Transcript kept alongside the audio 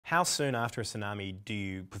How soon after a tsunami do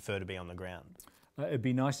you prefer to be on the ground? It'd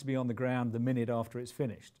be nice to be on the ground the minute after it's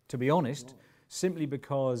finished, to be honest, simply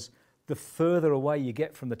because the further away you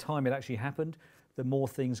get from the time it actually happened, the more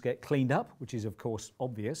things get cleaned up, which is of course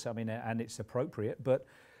obvious, I mean, and it's appropriate, but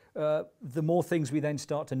the more things we then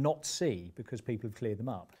start to not see because people have cleared them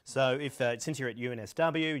up. So if, since you're at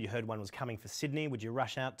UNSW, you heard one was coming for Sydney, would you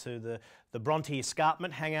rush out to the Bronte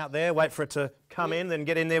escarpment, hang out there, wait for it to come in, then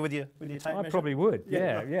get in there with your tape measure? I probably would,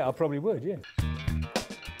 yeah, I probably would, yeah.